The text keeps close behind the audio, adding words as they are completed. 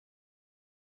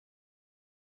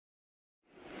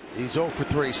He's 0 for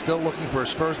 3, still looking for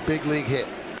his first big league hit.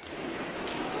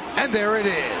 And there it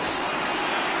is.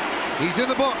 He's in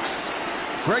the books.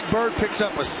 Greg Bird picks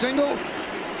up a single.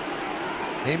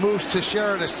 He moves to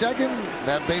Teixeira to second.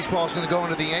 That baseball is going to go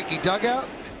into the Yankee dugout.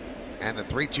 And the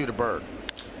 3-2 to Bird.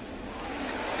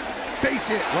 Base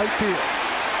hit, right field.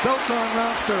 Beltran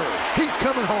rounds third. He's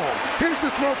coming home. Here's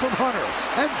the throw from Hunter.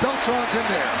 And Beltran's in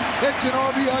there. It's an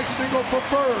RBI single for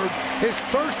Bird. His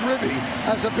first ribby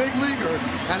as a big leaguer.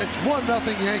 And it's 1-0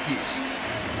 Yankees.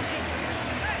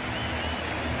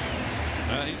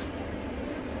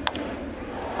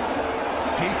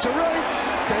 Deep to right.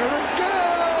 There it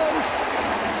goes.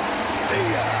 See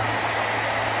ya.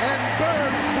 And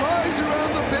Bird flies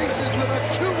around the bases with a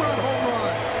 2-run home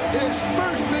run. His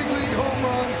first big league home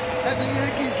run, and the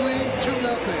Yankees lead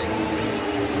 2-0.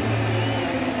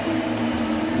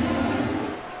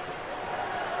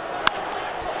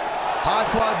 High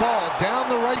fly ball down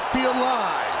the right field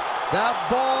line. That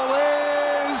ball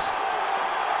is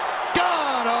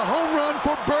gone. A home run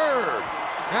for Bird.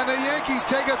 And the Yankees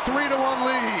take a 3-1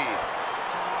 lead.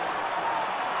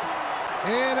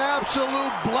 An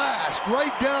absolute blast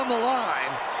right down the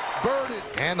line. Bird is...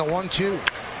 And the 1-2.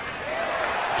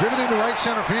 Driven into right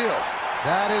center field.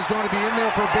 That is going to be in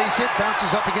there for a base hit.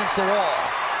 Bounces up against the wall.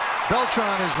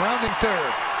 Beltran is rounding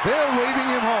third. They're waving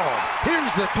him home.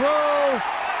 Here's the throw.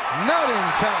 Not in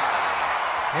time.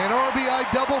 An RBI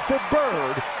double for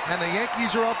Bird. And the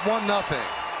Yankees are up 1-0.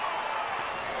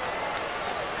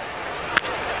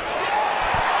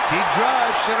 Deep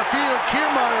drive, center field.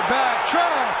 Kiermaier back.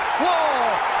 Track.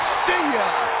 Wall. See ya.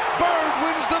 Bird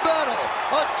wins the battle.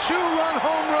 A 2-run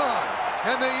home run.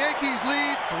 And the Yankees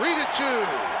lead 3-2.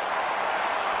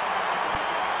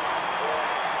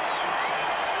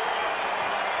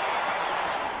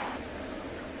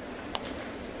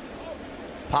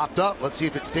 Popped up. Let's see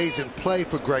if it stays in play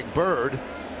for Greg Bird.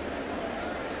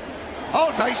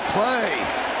 Oh, nice play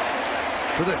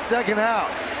for the second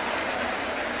out.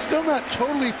 Still not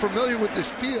totally familiar with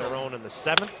this field. Their in the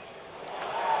 7th.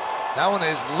 That one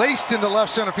is laced into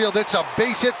left center field. It's a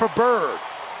base hit for Bird.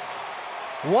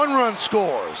 1 run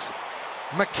scores.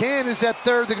 McCann is at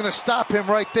third. They're going to stop him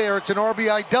right there. It's an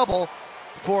RBI double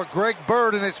for Greg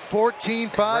Bird, and it's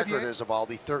 14-5. Record is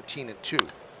Eovaldi 13-2.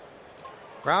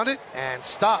 Grounded and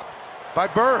stopped by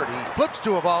Bird. He flips to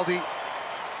Eovaldi.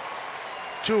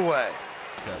 2 away.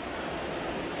 Okay.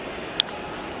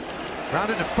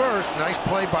 Grounded to first. Nice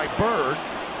play by Bird.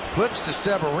 Flips to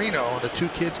Severino, and the 2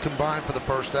 kids combine for the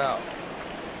first out.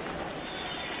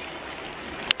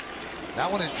 That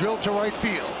one is drilled to right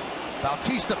field.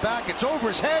 Bautista back. It's over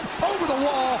his head, over the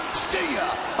wall. See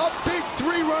ya! A big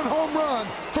 3-run home run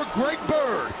for Greg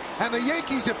Bird. And the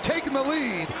Yankees have taken the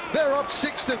lead. They're up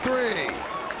 6-3.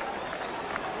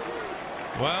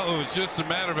 Well, it was just a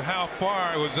matter of how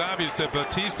far. It was obvious that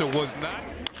Bautista was not.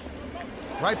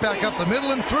 Right back up the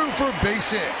middle and through for a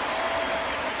base hit.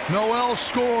 Noel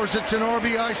scores. It's an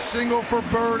RBI single for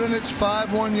Bird, and it's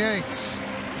 5-1 Yanks.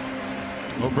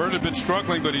 Well, Bird had been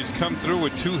struggling, but he's come through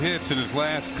with 2 hits in his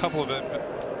last couple of it.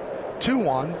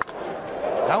 2-1.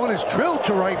 That one is drilled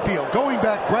to right field. Going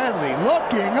back, Bradley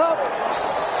looking up.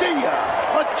 See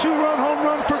ya! A 2-run home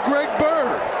run for Greg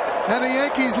Bird. And the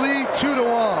Yankees lead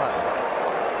 2-1.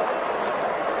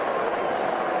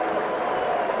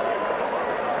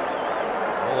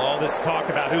 All this talk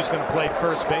about who's going to play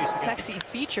first base. Sexy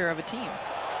feature of a team.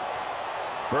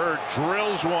 Bird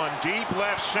drills one deep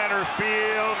left center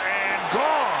field and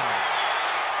gone.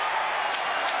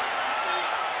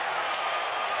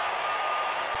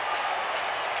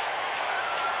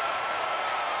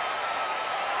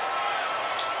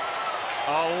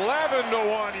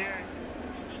 $11-1 Yankees.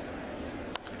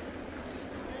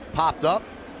 Popped up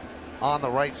on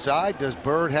the right side. Does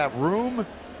Bird have room?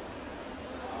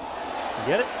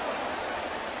 Get it?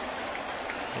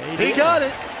 He got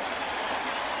it.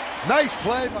 Nice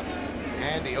play.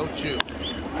 And the 0-2.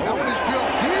 That one is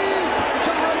drilled deep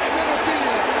to right center field.